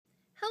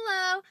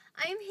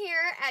Hello, I'm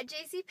here at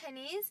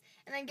JCPenney's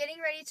and I'm getting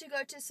ready to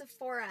go to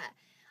Sephora.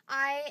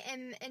 I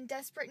am in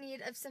desperate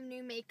need of some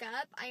new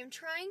makeup. I am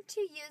trying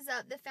to use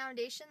up the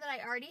foundation that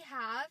I already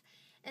have,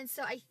 and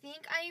so I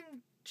think I'm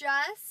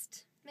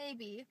just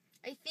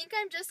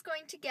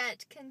going to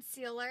get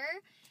concealer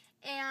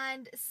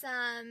and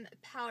some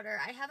powder.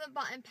 I haven't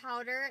bought in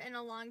powder in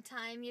a long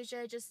time.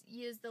 Usually I just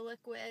use the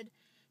liquid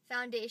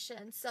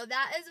foundation. So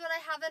that is what I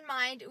have in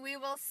mind. We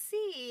will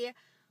see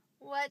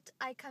what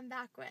I come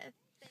back with.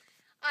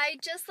 I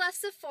just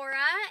left Sephora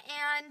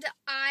and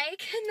I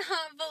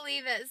cannot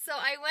believe it. So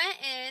I went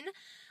in,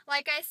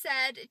 like I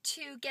said,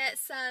 to get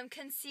some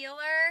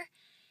concealer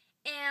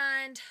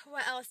and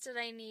what else did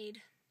I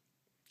need?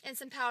 And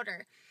some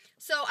powder.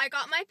 So I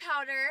got my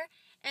powder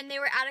and they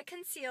were out of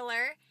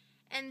concealer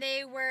and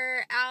they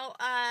were out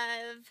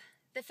of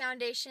the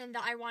foundation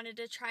that I wanted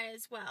to try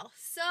as well.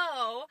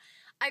 So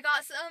I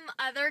got some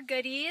other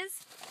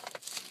goodies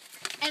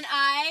and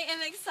I am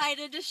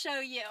excited to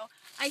show you.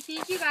 I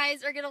think you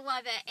guys are going to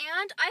love it.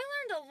 And I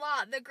learned a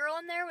lot. The girl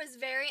in there was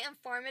very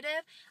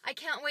informative. I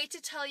can't wait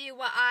to tell you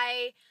what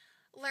I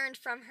learned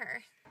from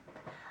her.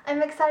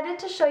 I'm excited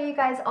to show you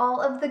guys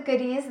all of the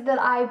goodies that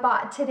I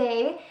bought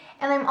today.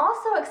 And I'm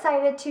also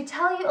excited to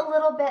tell you a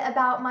little bit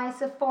about my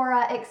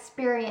Sephora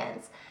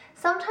experience.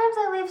 Sometimes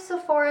I leave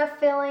Sephora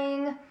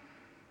feeling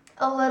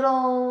a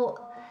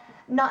little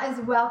not as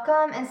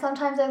welcome, and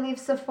sometimes I leave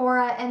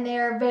Sephora and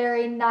they're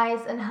very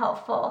nice and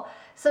helpful.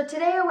 So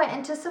today I went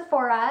into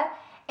Sephora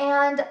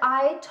and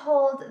I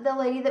told the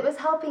lady that was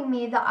helping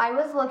me that I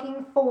was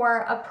looking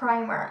for a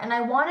primer and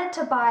I wanted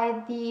to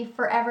buy the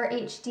Forever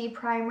HD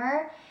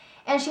primer,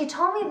 and she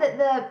told me that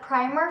the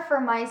primer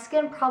for my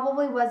skin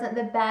probably wasn't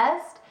the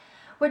best,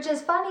 which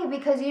is funny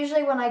because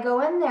usually when I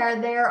go in there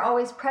they're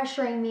always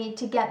pressuring me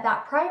to get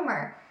that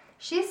primer.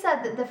 She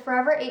said that the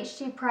Forever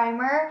HD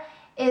primer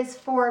is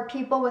for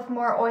people with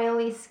more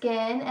oily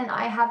skin and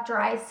I have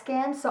dry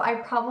skin, so I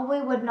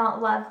probably would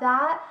not love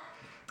that.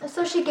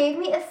 So she gave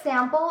me a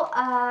sample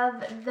of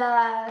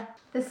the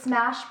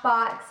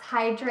Smashbox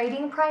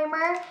Hydrating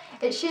Primer.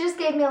 She just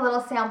gave me a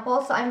little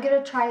sample, so I'm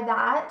going to try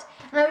that.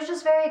 And I was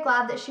just very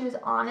glad that she was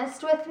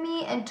honest with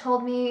me and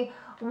told me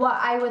what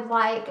I would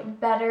like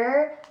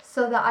better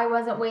so that I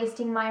wasn't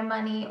wasting my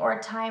money or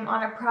time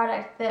on a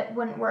product that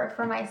wouldn't work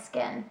for my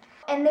skin.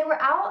 And they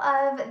were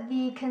out of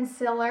the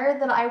concealer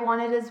that I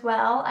wanted as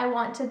well. I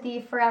wanted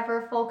the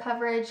Forever Full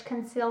Coverage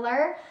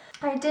Concealer.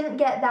 I didn't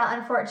get that,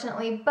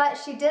 unfortunately, but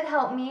she did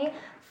help me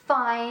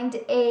find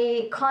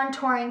a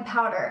contouring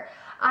powder.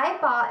 I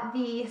bought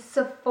the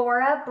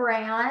Sephora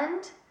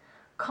brand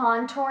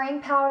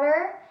contouring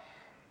powder,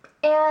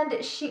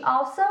 and she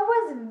also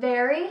was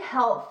very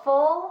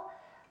helpful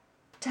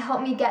to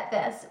help me get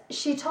this.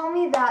 She told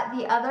me that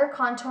the other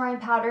contouring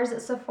powders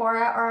at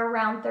Sephora are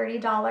around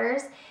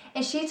 $30,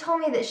 and she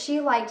told me that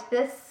she liked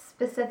this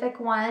specific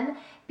one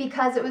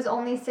because it was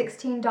only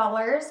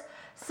 $16.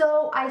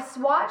 So I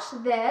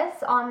swatched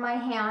this on my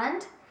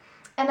hand,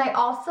 and I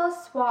also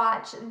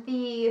swatched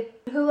the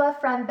Hoola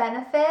from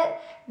Benefit,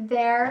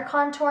 their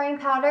contouring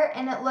powder,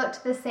 and it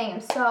looked the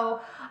same.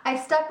 So I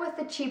stuck with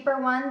the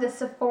cheaper one, the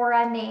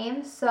Sephora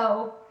name,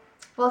 so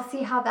we'll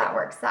see how that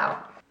works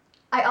out.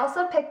 I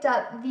also picked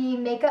up the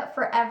Makeup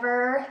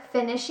Forever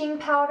finishing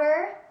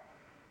powder,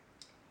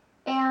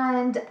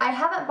 and I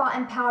haven't bought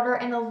in powder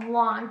in a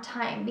long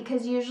time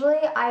because usually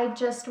I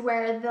just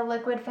wear the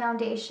liquid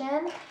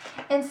foundation,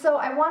 and so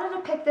I wanted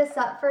to pick this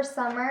up for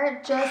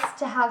summer just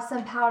to have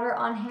some powder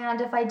on hand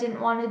if I didn't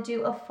want to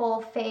do a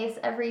full face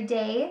every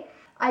day.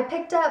 I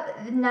picked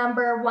up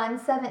number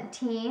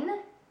 117,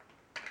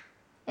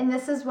 and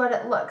this is what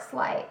it looks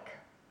like.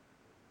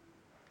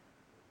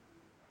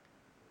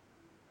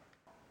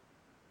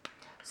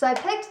 So I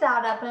picked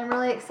that up and I'm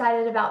really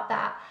excited about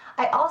that.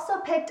 I also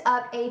picked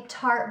up a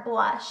Tarte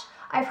blush.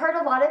 I've heard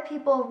a lot of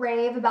people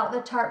rave about the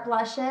Tarte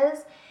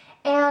blushes,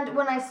 and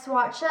when I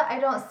swatch it I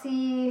don't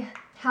see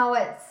how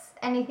it's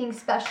anything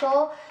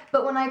special,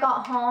 but when I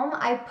got home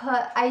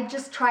I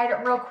just tried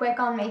it real quick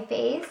on my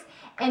face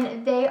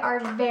and they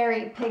are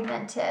very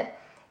pigmented.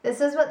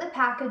 This is what the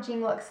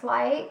packaging looks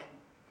like,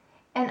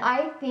 and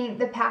I think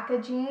the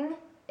packaging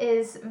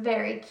is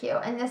very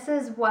cute, and this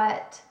is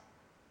what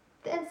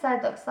the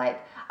inside looks like.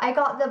 I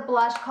got the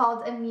blush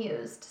called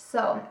Amused,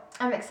 so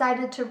I'm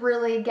excited to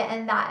really get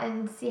in that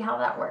and see how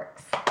that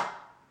works.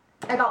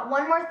 I got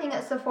one more thing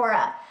at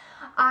Sephora.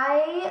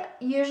 I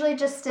usually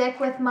just stick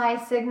with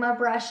my Sigma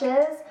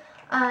brushes.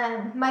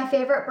 My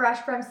favorite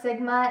brush from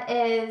Sigma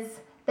is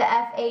the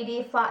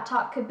F80 Flat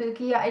Top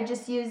Kabuki. I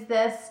just use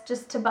this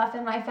just to buff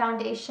in my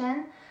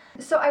foundation.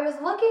 So I was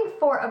looking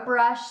for a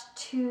brush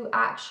to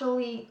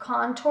actually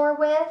contour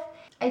with.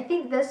 I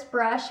think this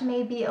brush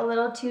may be a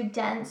little too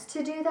dense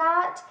to do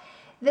that.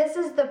 This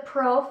is the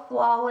Pro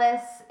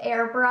Flawless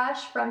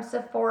Airbrush from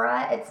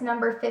Sephora. It's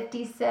number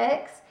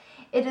 56.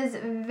 It is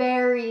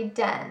very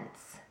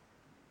dense,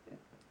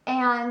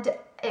 and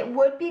it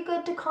would be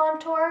good to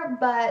contour,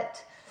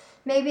 but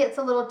maybe it's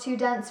a little too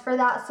dense for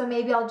that, so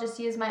maybe I'll just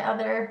use my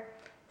other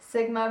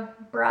Sigma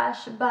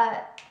brush.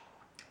 But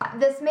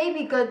This may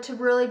be good to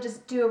really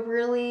just do a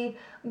really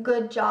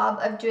good job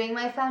of doing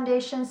my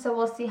foundation, so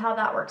we'll see how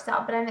that works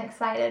out, but I'm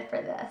excited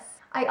for this.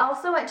 I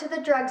also went to the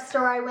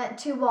drugstore. I went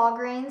to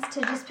Walgreens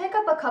to just pick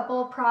up a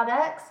couple of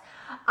products.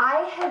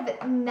 I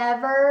have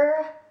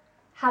never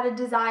had a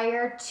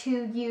desire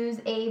to use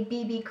a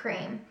BB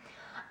cream.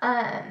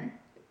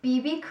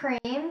 BB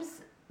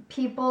creams,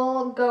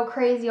 people go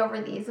crazy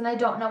over these, and I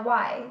don't know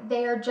why.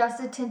 They are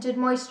just a tinted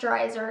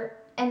moisturizer,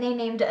 and they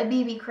named it a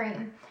BB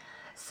cream.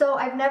 So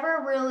I've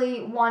never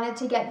really wanted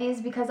to get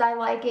these because I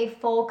like a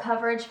full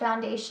coverage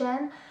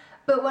foundation.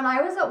 But when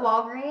I was at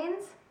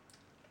Walgreens,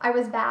 I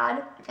was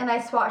bad, and I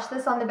swatched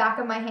this on the back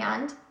of my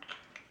hand.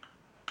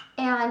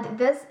 And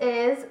this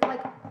is,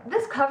 like,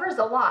 this covers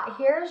a lot.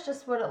 Here's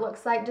just what it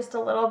looks like, just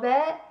a little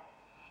bit.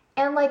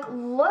 And, like,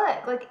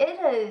 look, like, it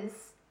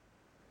is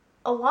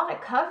a lot of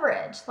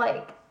coverage.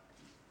 Like,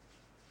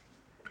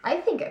 I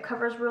think it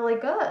covers really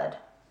good.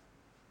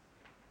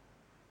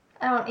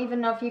 I don't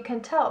even know if you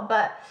can tell,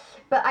 but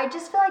I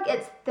just feel like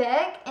it's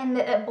thick and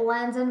that it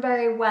blends in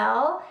very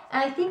well.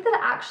 And I think that it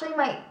actually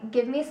might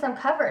give me some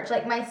coverage.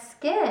 Like, my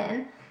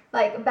skin,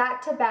 like,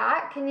 back to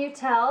back, can you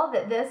tell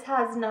that this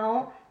has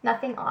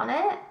nothing on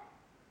it?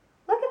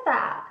 Look at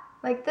that.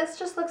 Like, this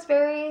just looks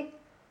very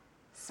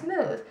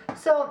smooth.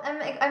 So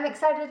I'm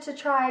excited to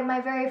try my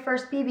very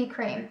first BB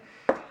cream.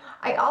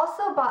 I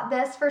also bought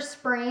this for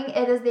spring.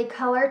 It is the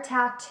Color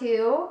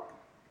Tattoo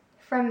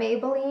from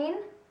Maybelline,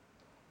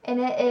 and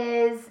it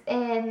is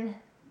in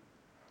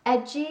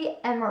Edgy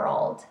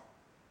Emerald.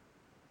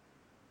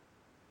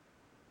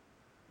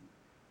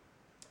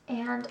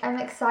 And I'm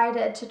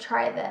excited to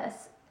try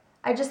this.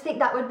 I just think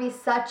that would be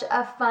such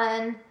a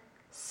fun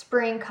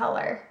spring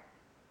color.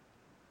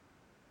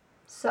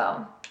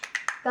 So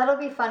that'll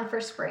be fun for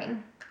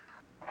spring.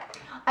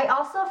 I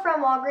also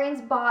from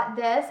Walgreens bought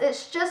this.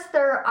 It's just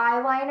their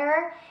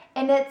eyeliner,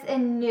 and it's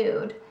in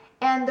Nude.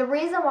 And the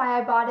reason why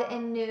I bought it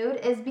in Nude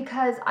is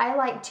because I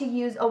like to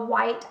use a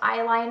white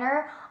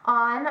eyeliner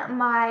on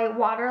my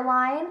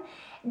waterline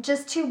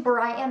just to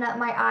brighten up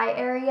my eye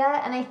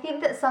area. And I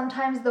think that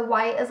sometimes the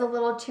white is a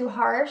little too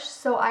harsh,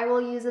 so I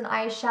will use an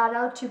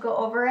eyeshadow to go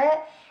over it.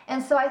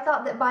 And so I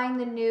thought that buying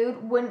the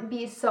Nude wouldn't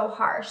be so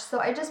harsh. So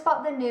I just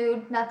bought the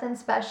Nude, nothing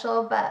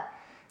special, but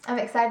I'm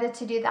excited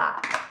to do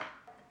that.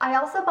 I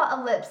also bought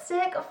a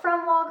lipstick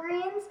from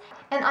Walgreens,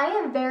 and I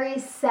am very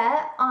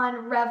set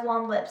on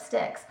Revlon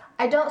lipsticks.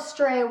 I don't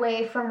stray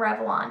away from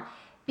Revlon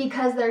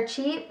because they're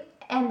cheap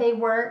and they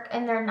work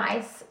and they're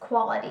nice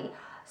quality.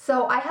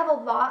 So I have a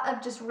lot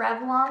of just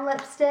Revlon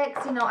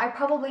lipsticks. You know, I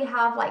probably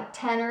have like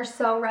 10 or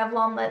so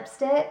Revlon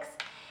lipsticks,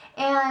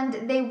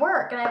 and they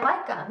work and I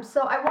like them.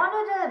 So I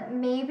wanted to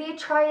maybe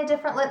try a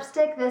different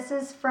lipstick. This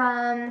is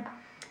from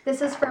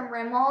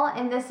Rimmel,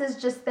 and this is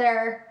just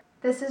their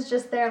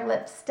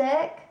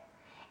lipstick.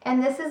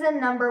 And this is in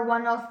number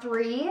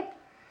 103.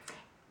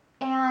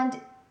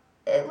 And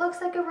it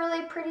looks like a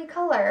really pretty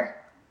color.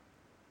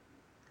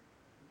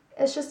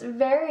 It's just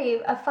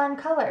a fun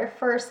color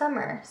for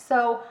summer.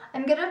 So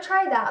I'm gonna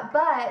try that,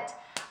 but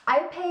I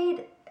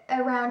paid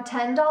around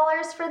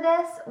 $10 for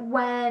this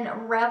when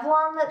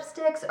Revlon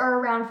lipsticks are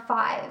around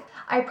 $5.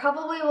 I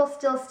probably will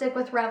still stick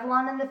with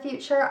Revlon in the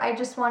future. I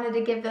just wanted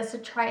to give this a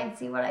try and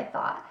see what I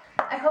thought.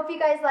 I hope you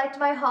guys liked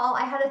my haul.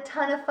 I had a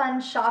ton of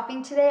fun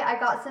shopping today. I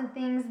got some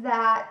things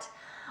that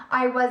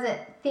I wasn't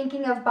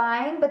thinking of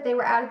buying, but they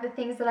were out of the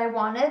things that I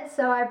wanted,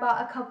 so I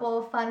bought a couple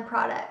of fun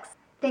products.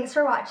 Thanks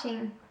for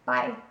watching.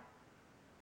 Bye.